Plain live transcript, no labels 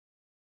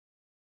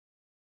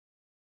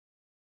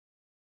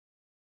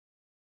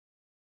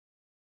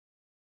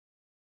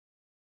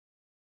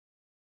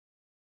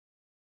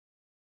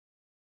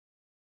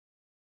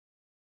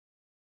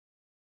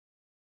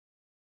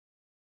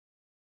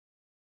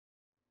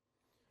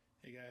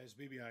Hey guys,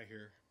 BBI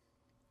here.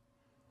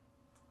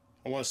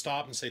 I want to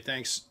stop and say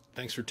thanks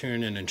for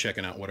tuning in and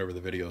checking out whatever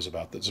the video is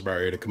about that's about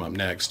ready to come up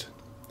next.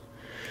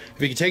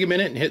 If you could take a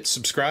minute and hit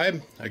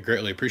subscribe, I'd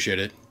greatly appreciate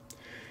it.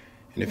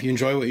 And if you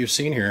enjoy what you've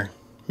seen here,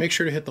 make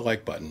sure to hit the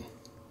like button.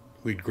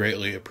 We'd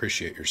greatly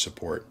appreciate your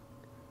support.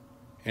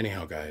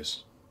 Anyhow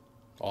guys,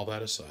 all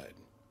that aside,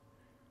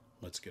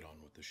 let's get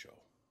on with the show.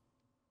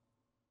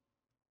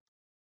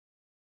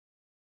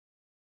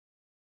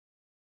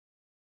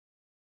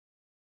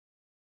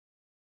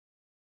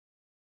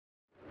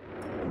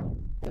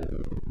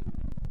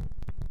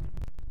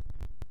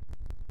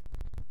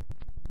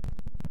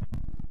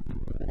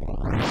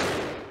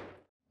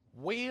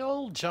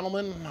 Well,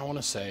 gentlemen, I want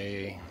to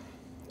say,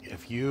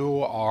 if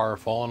you are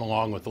following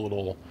along with the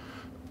little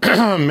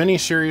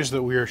mini-series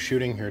that we are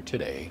shooting here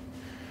today,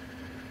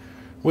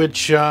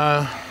 which is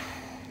a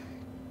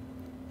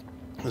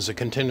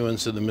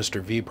continuance of the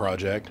Mr. V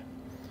project.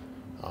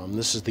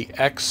 This is the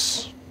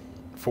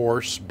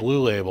X-Force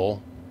Blue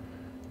Label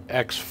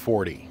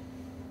X40.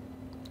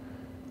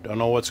 Don't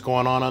know what's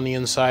going on the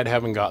inside,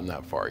 haven't gotten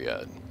that far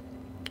yet.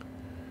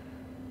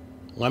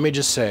 Let me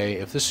just say,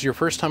 if this is your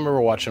first time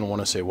ever watching, I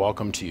want to say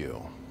welcome to you.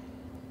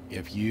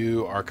 If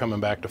you are coming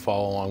back to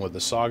follow along with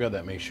the saga,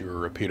 that makes you a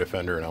repeat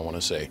offender, and I want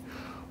to say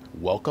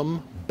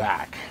welcome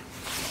back.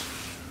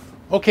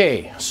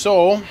 Okay,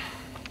 so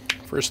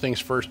first things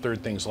first,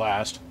 third things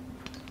last.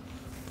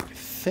 I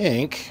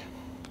think,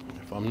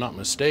 if I'm not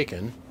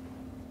mistaken,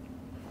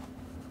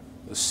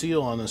 the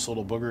seal on this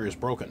little booger is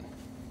broken.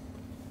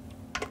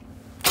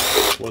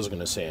 I was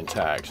going to say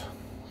intact,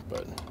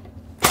 but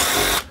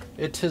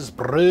it is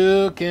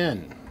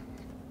broken.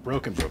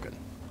 Broken.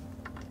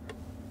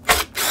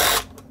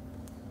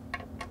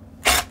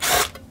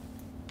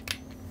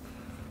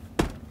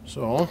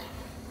 So,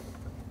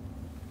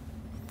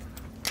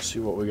 let's see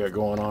what we got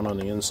going on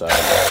the inside.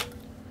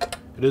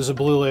 It is a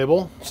blue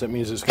label, so that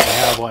means it's going to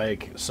have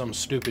like some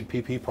stupid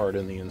PP part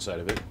in the inside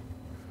of it.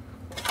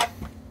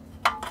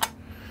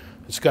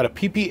 It's got a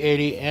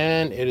pp.80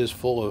 and it is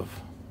full of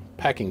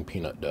packing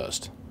peanut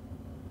dust.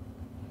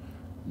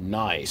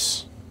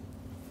 Nice.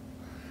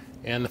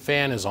 And the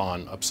fan is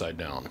on upside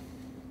down.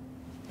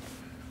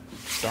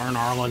 Darn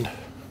Arland.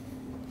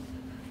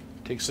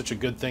 Take such a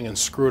good thing and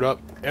screw it up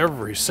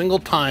every single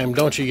time,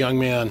 don't you, young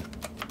man?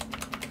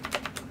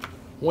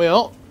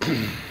 Well,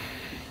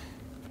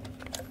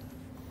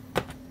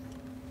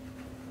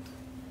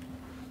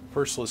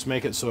 first let's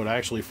make it so it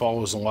actually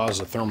follows the laws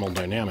of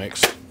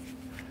thermodynamics.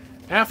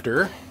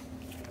 After,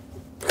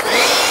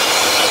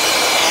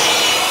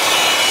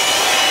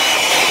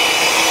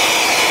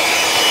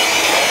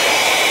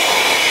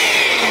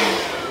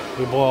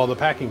 we blow all the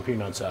packing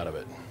peanuts out of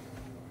it.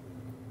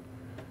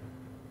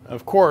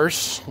 Of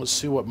course, let's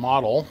see what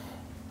model.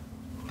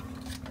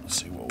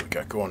 Let's see what we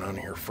got going on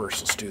here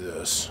first. Let's do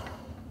this.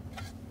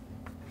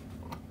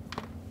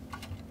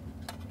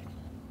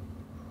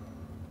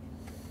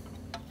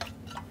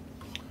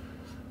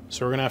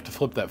 So we're going to have to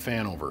flip that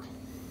fan over.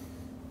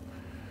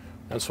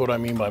 That's what I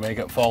mean by make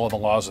it follow the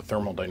laws of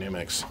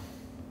thermodynamics.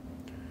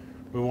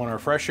 We want our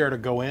fresh air to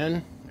go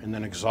in and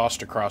then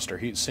exhaust across our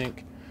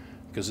heatsink,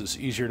 because it's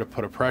easier to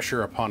put a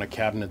pressure upon a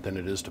cabinet than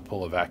it is to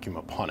pull a vacuum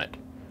upon it.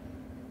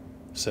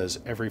 Says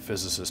every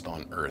physicist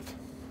on Earth.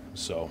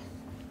 So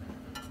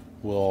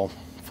we'll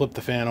flip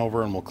the fan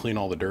over and we'll clean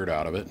all the dirt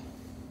out of it.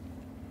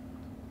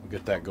 We'll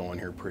get that going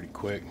here pretty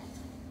quick.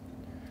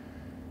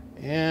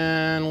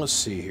 And let's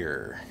see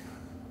here.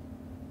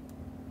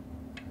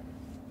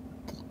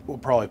 We'll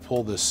probably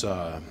pull this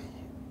this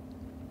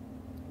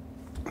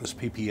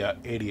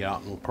pp.80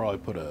 out, and we'll probably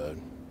put a,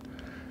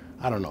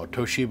 I don't know,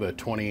 Toshiba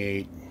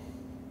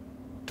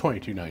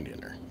 2290 in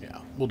there. Yeah,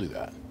 we'll do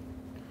that.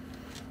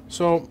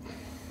 So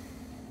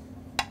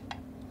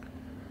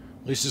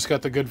at least it's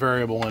got the good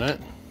variable in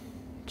it.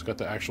 It's got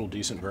the actual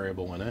decent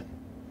variable in it.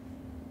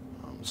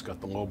 It's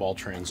got the low ball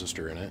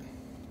transistor in it.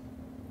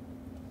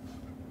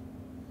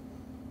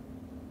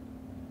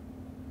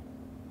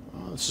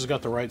 This has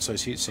got the right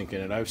size heatsink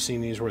in it. I've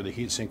seen these where the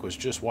heatsink was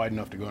just wide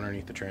enough to go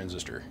underneath the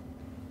transistor.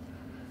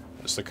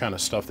 That's the kind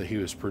of stuff that he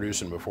was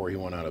producing before he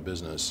went out of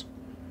business.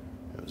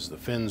 It was the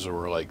fins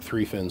were like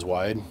 3 fins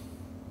wide,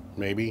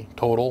 maybe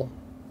total.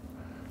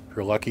 If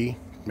you're lucky,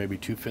 maybe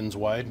 2 fins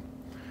wide.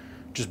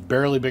 Just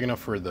barely big enough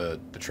for the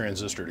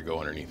transistor to go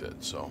underneath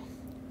it. So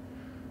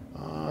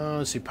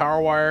let's see,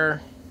 power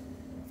wire,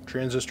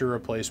 transistor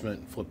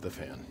replacement, flip the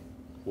fan.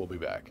 We'll be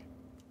back.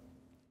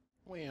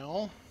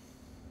 Well,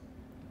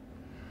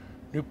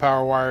 new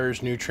power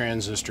wires, new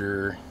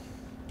transistor,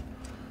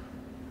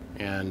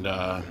 and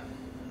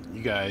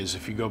you guys,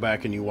 if you go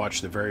back and you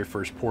watch the very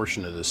first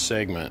portion of this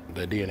segment,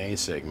 the DNA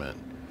segment,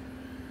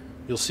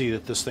 you'll see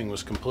that this thing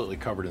was completely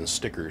covered in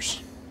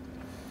stickers.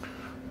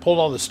 Pulled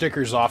all the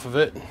stickers off of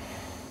it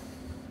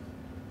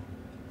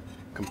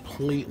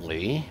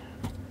completely.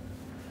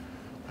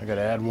 I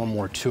gotta add one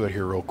more to it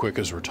here real quick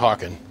as we're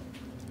talking.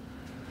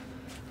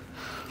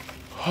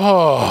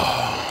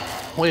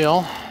 Oh,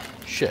 well,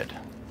 shit.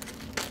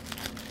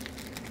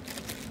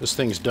 This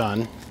thing's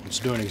done. It's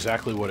doing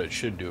exactly what it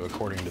should do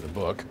according to the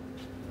book.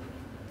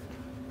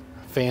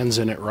 Fan's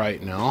in it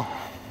right now.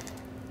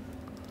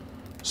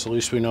 So at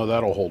least we know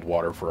that'll hold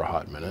water for a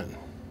hot minute.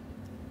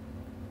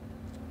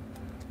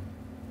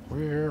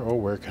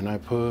 Where can I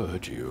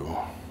put you?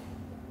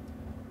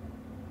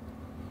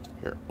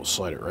 Here, we'll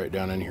slide it right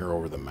down in here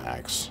over the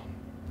max.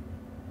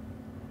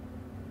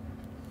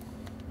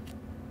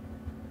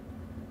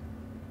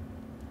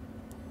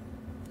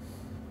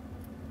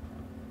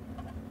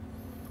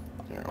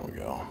 There we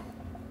go.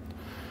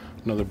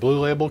 Another blue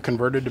label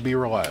converted to be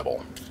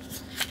reliable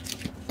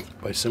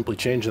by simply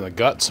changing the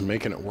guts and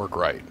making it work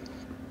right.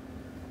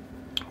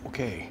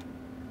 Okay.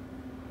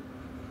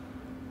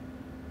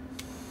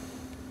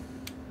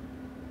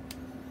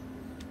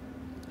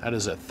 That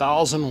is a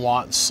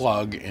 1,000-watt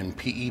slug in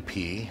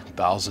PEP,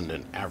 1,000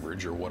 in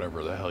average or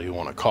whatever the hell you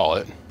want to call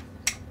it.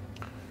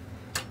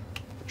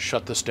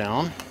 Shut this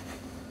down.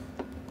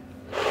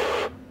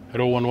 Hello,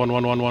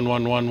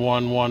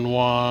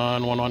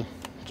 11111111111.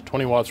 It's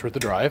 20 watts worth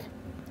of drive.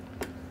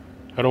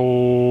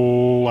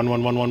 Hello,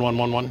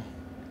 11111111.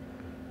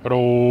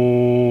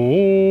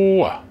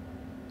 Hello.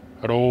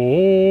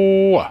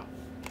 Hello.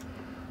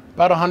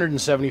 About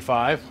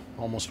 175,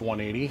 almost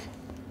 180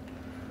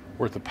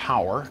 worth of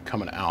power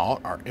coming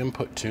out. Our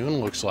input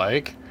tune looks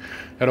like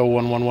at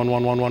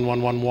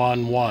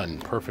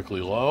 111111111,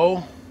 perfectly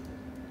low.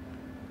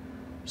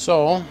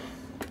 So,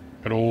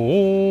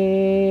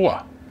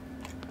 hello.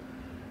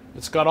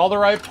 It's got all the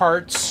right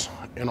parts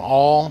in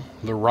all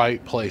the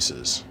right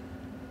places.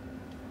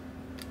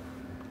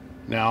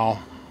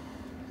 Now,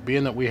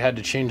 being that we had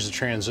to change the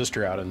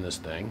transistor out in this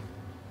thing,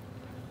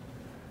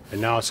 and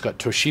now it's got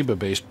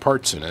Toshiba-based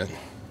parts in it.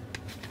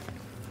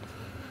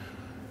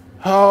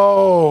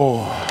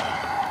 Oh,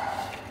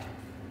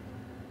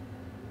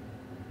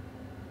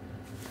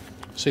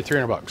 say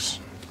 300 bucks.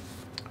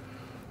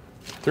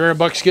 300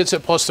 bucks gets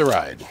it plus the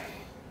ride.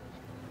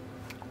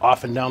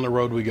 Off and down the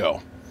road we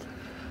go.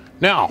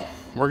 Now,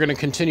 we're going to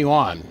continue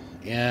on.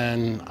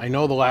 And I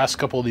know the last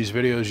couple of these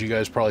videos you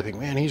guys probably think,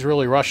 man, he's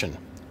really rushing.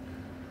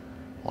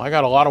 Well, I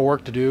got a lot of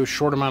work to do,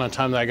 short amount of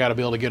time that I got to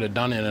be able to get it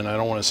done in, and I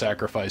don't want to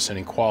sacrifice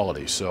any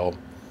quality. So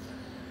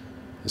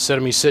instead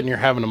of me sitting here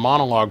having a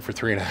monologue for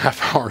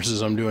 3.5 hours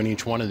as I'm doing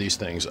each one of these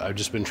things, I've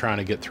just been trying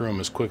to get through them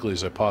as quickly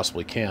as I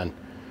possibly can.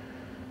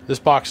 This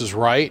box is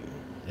right.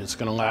 It's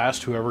going to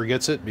last whoever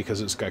gets it because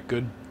it's got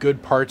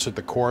good parts at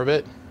the core of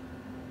it.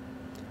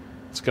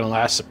 It's going to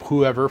last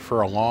whoever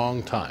for a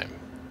long time.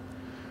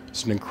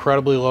 It's an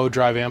incredibly low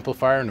drive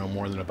amplifier, no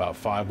more than about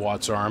 5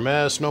 watts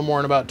RMS, no more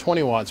than about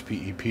 20 watts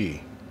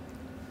PEP.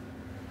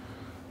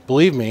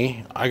 Believe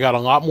me, I got a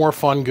lot more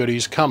fun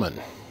goodies coming.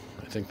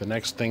 I think the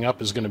next thing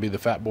up is going to be the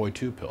Fat Boy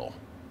 2 pill.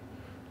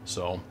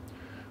 So,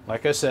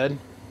 like I said,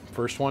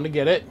 first one to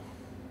get it,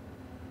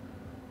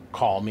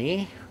 call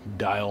me,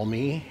 dial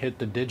me, hit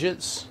the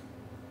digits,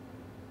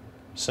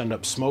 send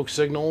up smoke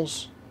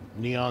signals,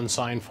 neon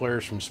sign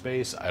flares from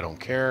space, I don't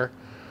care.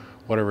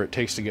 Whatever it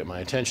takes to get my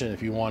attention.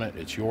 If you want it,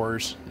 it's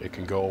yours. It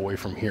can go away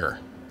from here.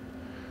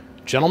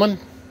 Gentlemen,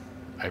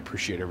 I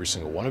appreciate every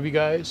single one of you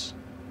guys.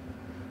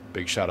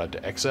 Big shout out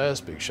to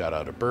XS, big shout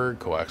out to Berg,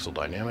 Coaxial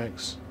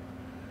Dynamics.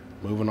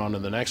 Moving on to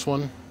the next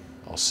one.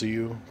 I'll see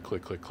you.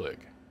 Click, click, click.